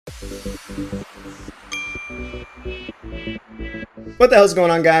What the hell's going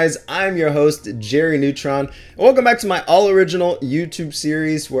on, guys? I'm your host, Jerry Neutron, and welcome back to my all-original YouTube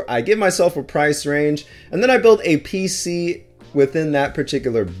series where I give myself a price range and then I build a PC within that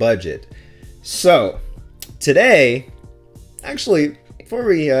particular budget. So, today, actually, before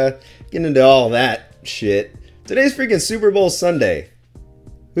we get into all that shit, today's freaking Super Bowl Sunday.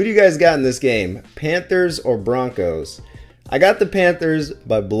 Who do you guys got in this game? Panthers or Broncos? I got the Panthers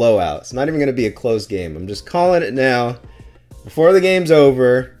by blowout. It's not even going to be a close game. I'm just calling it now before the game's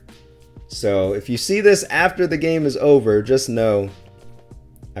over. So if you see this after the game is over, just know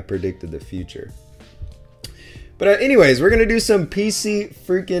I predicted the future. But anyways, we're going to do some PC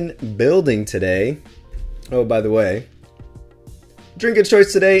freaking building today. Oh, by the way, drink of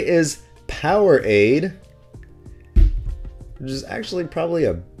choice today is Powerade, which is actually probably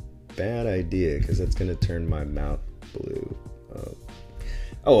a bad idea because that's going to turn my mouth blue.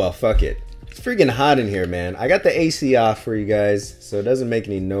 Oh well, fuck it. It's freaking hot in here, man. I got the AC off for you guys so it doesn't make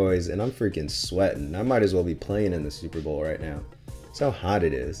any noise, and I'm freaking sweating. I might as well be playing in the Super Bowl right now. That's how hot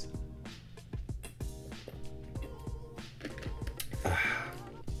it is.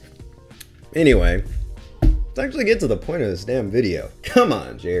 Anyway, let's actually get to the point of this damn video. Come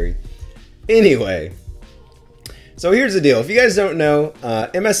on, Jerry. Anyway, so here's the deal. If you guys don't know,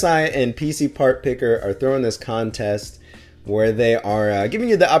 MSI and PC Part Picker are throwing this contest where they are giving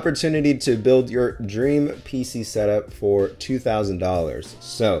you the opportunity to build your dream PC setup for $2,000.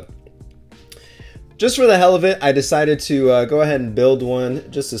 So, just for the hell of it, I decided to go ahead and build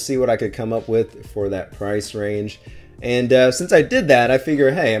one just to see what I could come up with for that price range. And since I did that, I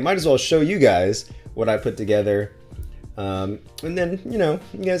figure, hey, I might as well show you guys what I put together. And then, you know,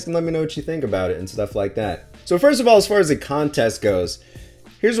 you guys can let me know what you think about it and stuff like that. So first of all, as far as the contest goes,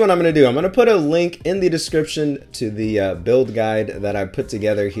 here's what I'm going to do. I'm going to put a link in the description to the build guide that I put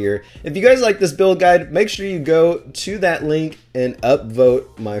together here. If you guys like this build guide, make sure you go to that link and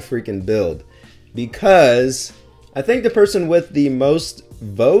upvote my freaking build. Because I think the person with the most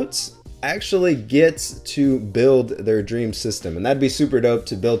votes actually gets to build their dream system. And that'd be super dope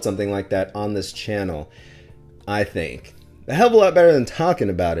to build something like that on this channel, I think. A hell of a lot better than talking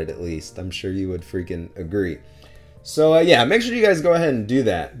about it, at least. I'm sure you would freaking agree. So yeah, make sure you guys go ahead and do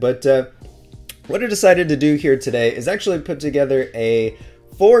that. But what I decided to do here today is actually put together a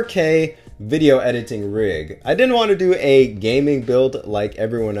 4K video editing rig. I didn't want to do a gaming build like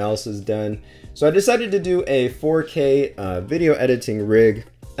everyone else has done. So I decided to do a 4K video editing rig.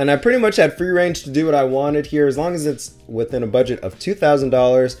 And I pretty much had free range to do what I wanted here as long as it's within a budget of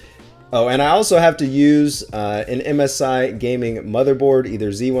 $2,000. Oh, and I also have to use an MSI gaming motherboard, either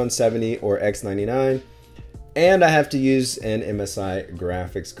Z170 or X99. And I have to use an MSI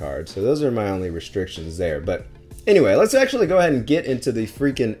graphics card. So those are my only restrictions there. But anyway, let's actually go ahead and get into the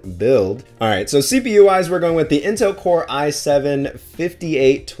freaking build. All right, so CPU-wise, we're going with the Intel Core i7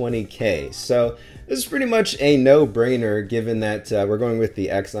 5820K. So this is pretty much a no-brainer given that we're going with the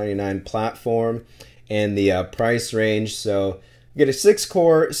X99 platform and the price range. So we get a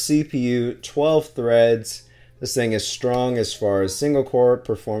 6-core CPU, 12 threads. This thing is strong as far as single-core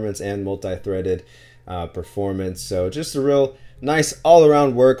performance and multi-threaded performance. So just a real nice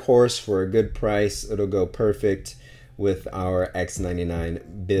all-around workhorse for a good price. It'll go perfect with our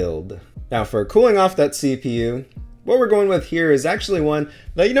X99 build. Now for cooling off that CPU, what we're going with here is actually one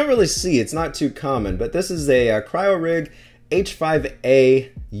that you don't really see. It's not too common, but this is a CryoRig H5A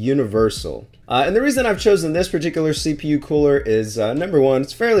Universal. And the reason I've chosen this particular CPU cooler is number one,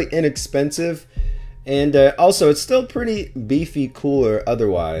 it's fairly inexpensive, and also it's still pretty beefy cooler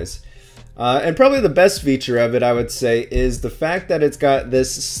otherwise. And probably the best feature of it, I would say, is the fact that it's got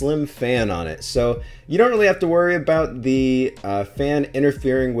this slim fan on it. So you don't really have to worry about the fan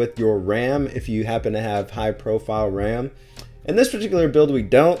interfering with your RAM if you happen to have high profile RAM. In this particular build we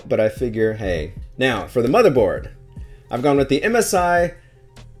don't, but I figure, hey. Now, for the motherboard, I've gone with the MSI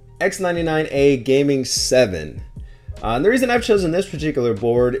X99A Gaming 7. And the reason I've chosen this particular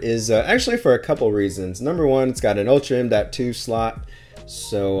board is actually for a couple reasons. Number one, it's got an Ultra M.2 slot.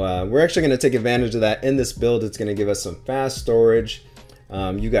 So we're actually going to take advantage of that in this build. It's going to give us some fast storage.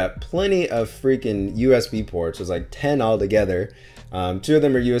 You got plenty of freaking USB ports. There's like 10 altogether. 2 of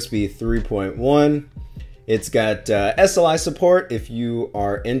them are USB 3.1. It's got SLI support if you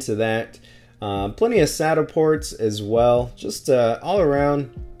are into that. Plenty of SATA ports as well. Just all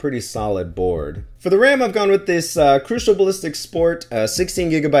around pretty solid board. For the RAM, I've gone with this Crucial Ballistic Sport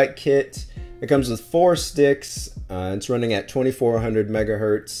 16GB kit. It comes with 4 sticks. It's running at 2400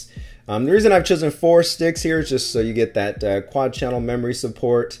 megahertz. The reason I've chosen 4 sticks here is just so you get that quad channel memory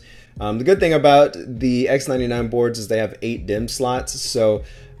support. The good thing about the X99 boards is they have 8 DIMM slots, so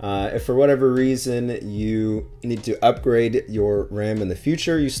If for whatever reason you need to upgrade your RAM in the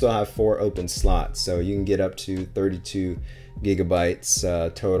future, you still have 4 open slots. So you can get up to 32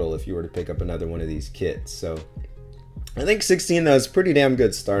 gigabytes total if you were to pick up another one of these kits. So I think 16 though is a pretty damn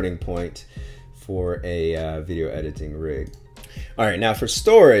good starting point for a video editing rig. Alright, now for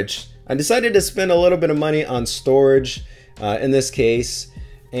storage, I decided to spend a little bit of money on storage in this case.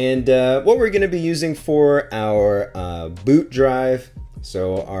 And what we're going to be using for our boot drive,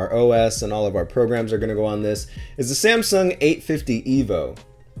 so our OS and all of our programs are going to go on this, is the Samsung 850 EVO.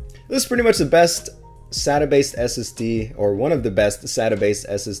 This is pretty much the best SATA-based SSD, or one of the best SATA-based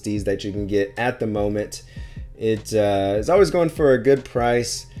SSDs that you can get at the moment. It is always going for a good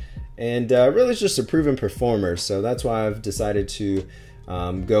price, and really it's just a proven performer, so that's why I've decided to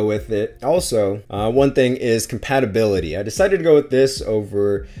go with it. Also, one thing is compatibility. I decided to go with this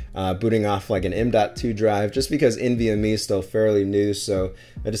over booting off like an M.2 drive just because NVMe is still fairly new, so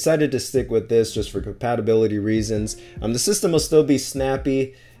I decided to stick with this just for compatibility reasons. The system will still be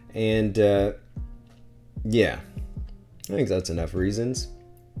snappy, and yeah, I think that's enough reasons.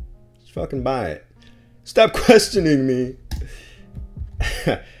 Just fucking buy it. Stop questioning me.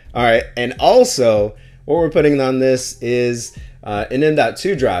 Alright, and also what we're putting on this is an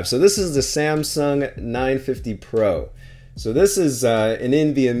M.2 drive. So this is the Samsung 950 Pro. So this is an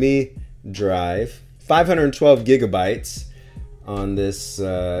NVMe drive, 512 gigabytes on this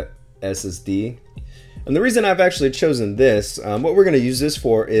SSD. And the reason I've actually chosen this, what we're going to use this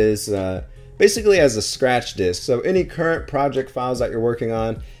for is basically as a scratch disk. So any current project files that you're working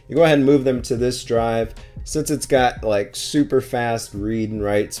on, you go ahead and move them to this drive. Since it's got like super fast read and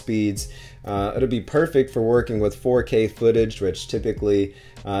write speeds, it'll be perfect for working with 4K footage, which typically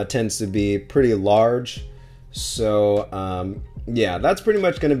tends to be pretty large. So yeah, that's pretty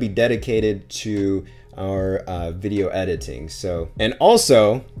much going to be dedicated to our video editing. So, and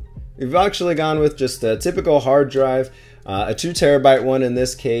also we've actually gone with just a typical hard drive, a 2 terabyte one in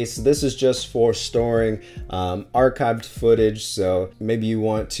this case. This is just for storing archived footage. So maybe you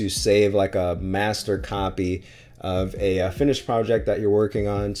want to save like a master copy of a finished project that you're working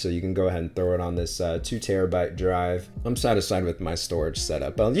on, so you can go ahead and throw it on this 2 terabyte drive. I'm satisfied with my storage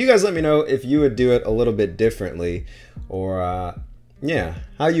setup. You guys let me know if you would do it a little bit differently, or yeah,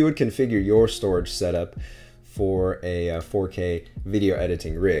 how you would configure your storage setup for a 4K video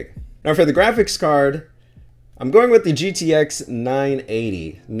editing rig. Now for the graphics card, I'm going with the GTX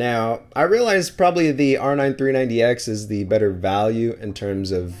 980. Now, I realize probably the R9 390X is the better value in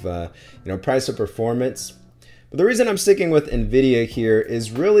terms of price or performance. But the reason I'm sticking with NVIDIA here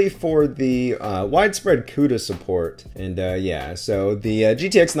is really for the widespread CUDA support. And yeah, so the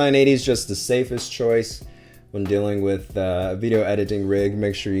GTX 980 is just the safest choice when dealing with a video editing rig.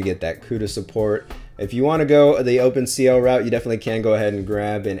 Make sure you get that CUDA support. If you want to go the OpenCL route, you definitely can go ahead and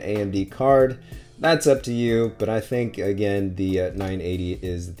grab an AMD card. That's up to you, but I think, again, the 980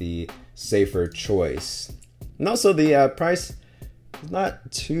 is the safer choice. And also the price is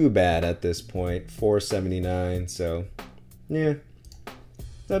not too bad at this point, $479, so yeah,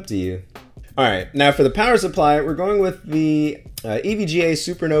 it's up to you. Alright, now for the power supply, we're going with the EVGA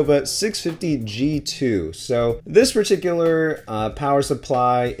Supernova 650 G2. So this particular power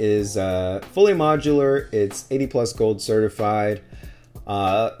supply is fully modular, it's 80 plus gold certified.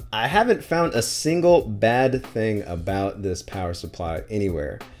 I haven't found a single bad thing about this power supply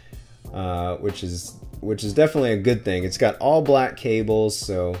anywhere, which is definitely a good thing. It's got all black cables,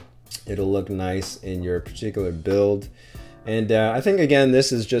 so it'll look nice in your particular build. And I think, again,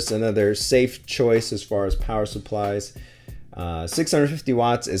 this is just another safe choice as far as power supplies. 650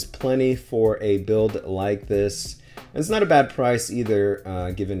 watts is plenty for a build like this. And it's not a bad price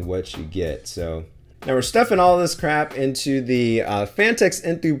either, given what you get. So now we're stuffing all this crap into the Phanteks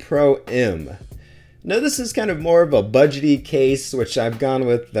Enthoo Pro M. Now this is kind of more of a budgety case, which I've gone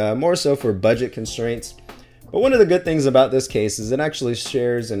with more so for budget constraints. But one of the good things about this case is it actually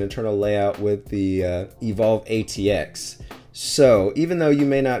shares an internal layout with the Evolve ATX. So even though you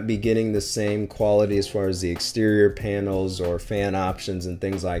may not be getting the same quality as far as the exterior panels or fan options and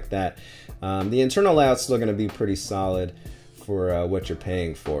things like that, the internal layout's still going to be pretty solid for what you're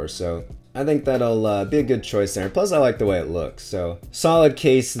paying for. So I think that'll be a good choice there. Plus, I like the way it looks. So, solid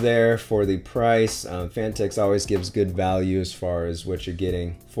case there for the price. Phanteks always gives good value as far as what you're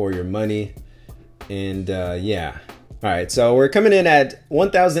getting for your money. And yeah. Alright, so we're coming in at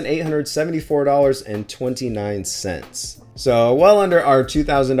 $1,874.29. So, well under our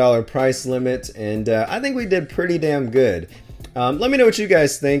 $2,000 price limit. And I think we did pretty damn good. Let me know what you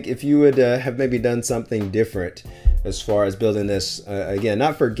guys think, if you would have maybe done something different as far as building this, again,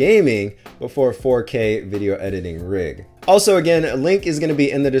 not for gaming, but for a 4K video editing rig. Also, again, a link is going to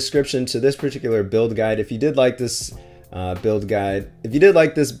be in the description to this particular build guide. If you did like this build guide, if you did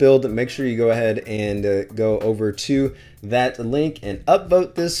like this build, make sure you go ahead and go over to that link and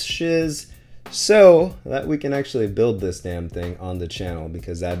upvote this shiz so that we can actually build this damn thing on the channel,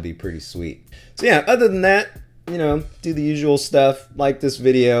 because that'd be pretty sweet. So yeah, other than that, you know, do the usual stuff. Like this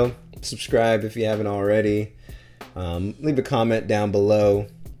video, subscribe if you haven't already. Leave a comment down below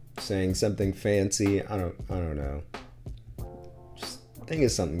saying something fancy. I don't know. Just think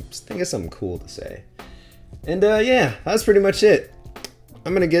of something cool to say. And yeah, that's pretty much it.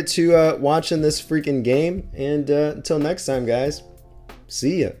 I'm gonna get to watching this freaking game, and until next time, guys,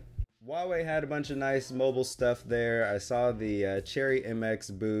 see ya. Huawei had a bunch of nice mobile stuff there. I saw the Cherry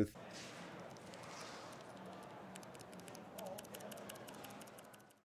MX booth.